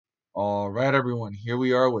All right, everyone, here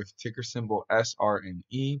we are with ticker symbol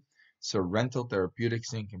SRNE, Sorrento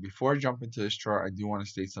Therapeutics Inc. And before I jump into this chart, I do want to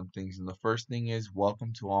state some things. And the first thing is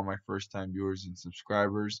welcome to all my first-time viewers and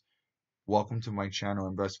subscribers. Welcome to my channel,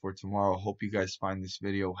 Invest for Tomorrow. Hope you guys find this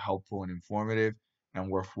video helpful and informative and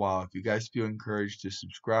worthwhile. If you guys feel encouraged to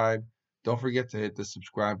subscribe, don't forget to hit the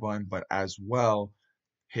subscribe button, but as well,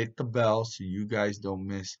 hit the bell so you guys don't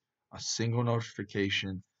miss a single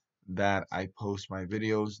notification that I post my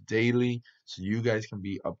videos daily so you guys can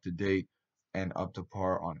be up to date and up to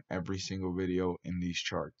par on every single video in these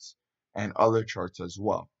charts and other charts as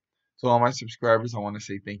well. So all my subscribers, I want to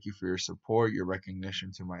say thank you for your support, your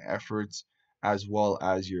recognition to my efforts, as well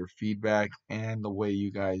as your feedback and the way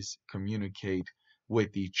you guys communicate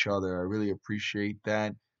with each other. I really appreciate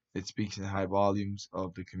that. It speaks in high volumes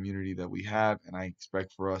of the community that we have, and I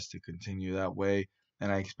expect for us to continue that way.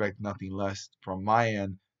 And I expect nothing less from my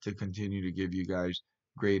end to continue to give you guys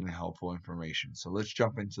great and helpful information. So let's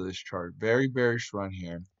jump into this chart. Very bearish run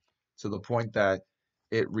here to the point that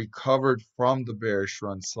it recovered from the bearish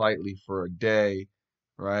run slightly for a day,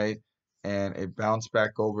 right? And it bounced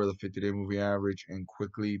back over the 50-day moving average, and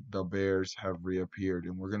quickly the bears have reappeared.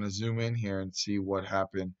 And we're going to zoom in here and see what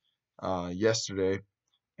happened yesterday.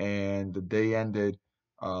 And the day ended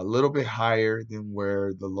a little bit higher than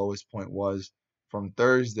where the lowest point was from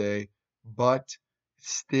Thursday, but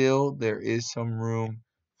still there is some room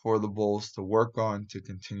for the bulls to work on to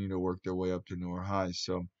continue to work their way up to newer highs.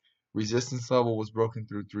 So resistance level was broken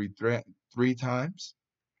through three times,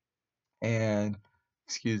 and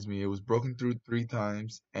it was broken through three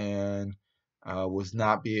times and was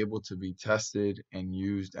not be able to be tested and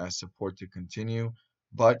used as support to continue.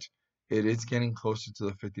 But it is getting closer to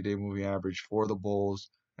the 50-day moving average for the bulls,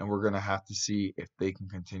 and we're going to have to see if they can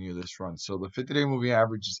continue this run. So the 50-day moving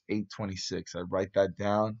average is 826. I write that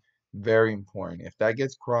down. Very important. If that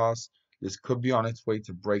gets crossed, this could be on its way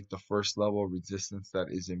to break the first level of resistance that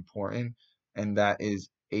is important, and that is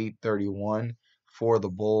 831 for the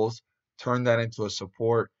bulls. Turn that into a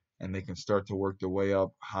support, and they can start to work their way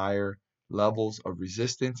up higher levels of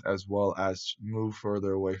resistance, as well as move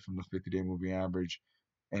further away from the 50-day moving average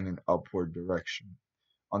in an upward direction.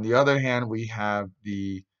 On the other hand, we have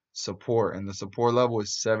the support, and the support level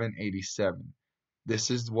is 787. This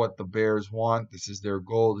is what the bears want. This is their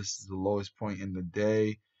goal. This is the lowest point in the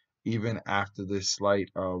day, even after this slight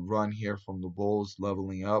run here from the bulls,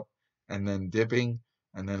 leveling up and then dipping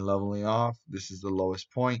and then leveling off. This is the lowest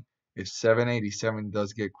point. If 787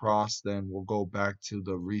 does get crossed, then we'll go back to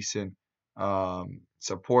the recent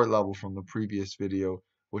support level from the previous video,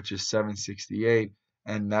 which is 768,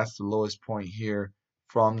 and that's the lowest point here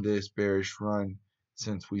from this bearish run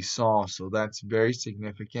since we saw. So that's very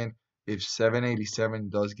significant. If 787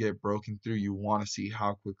 does get broken through, you want to see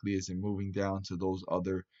how quickly is it moving down to those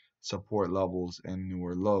other support levels and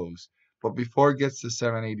newer lows. But before it gets to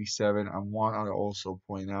 787, I want to also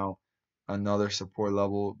point out another support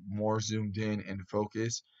level more zoomed in and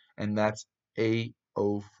focused, and that's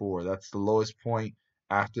 804. That's the lowest point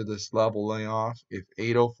after this leveling off. If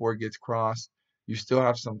 804 gets crossed, you still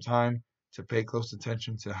have some time to pay close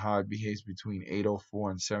attention to how it behaves between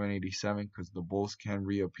 804 and 787, because the bulls can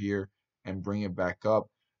reappear and bring it back up.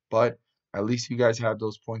 But at least you guys have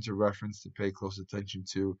those points of reference to pay close attention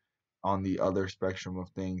to on the other spectrum of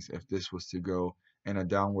things if this was to go in a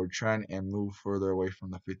downward trend and move further away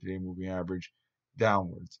from the 50-day moving average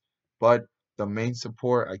downwards. But the main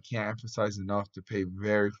support I can't emphasize enough to pay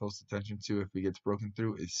very close attention to if it gets broken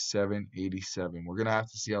through is 787. We're going to have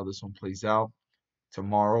to see how this one plays out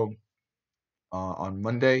tomorrow on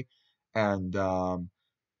Monday and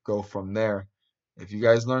go from there. If you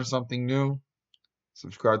guys learned something new,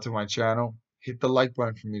 subscribe to my channel. Hit the like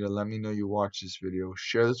button for me to let me know you watched this video.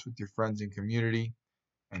 Share this with your friends and community.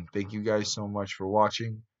 And thank you guys so much for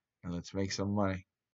watching. And let's make some money.